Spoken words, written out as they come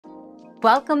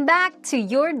Welcome back to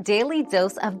your daily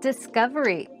dose of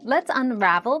discovery. Let's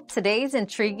unravel today's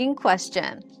intriguing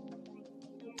question.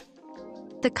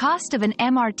 The cost of an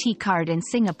MRT card in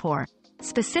Singapore,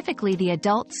 specifically the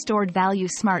Adult Stored Value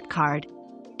Smart Card,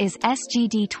 is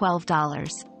SGD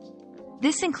 $12.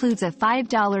 This includes a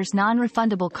 $5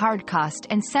 non-refundable card cost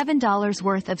and $7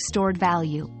 worth of stored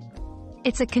value.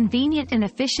 It's a convenient and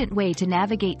efficient way to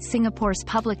navigate Singapore's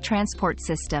public transport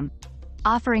system,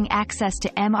 offering access to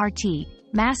MRT,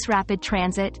 mass rapid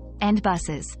transit, and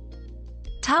buses.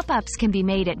 Top-ups can be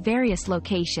made at various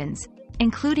locations,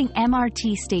 including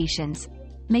MRT stations,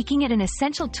 making it an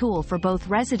essential tool for both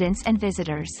residents and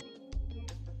visitors.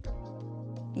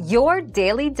 Your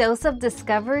daily dose of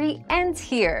discovery ends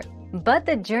here, but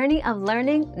the journey of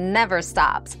learning never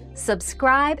stops.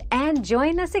 Subscribe and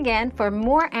join us again for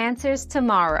more answers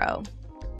tomorrow.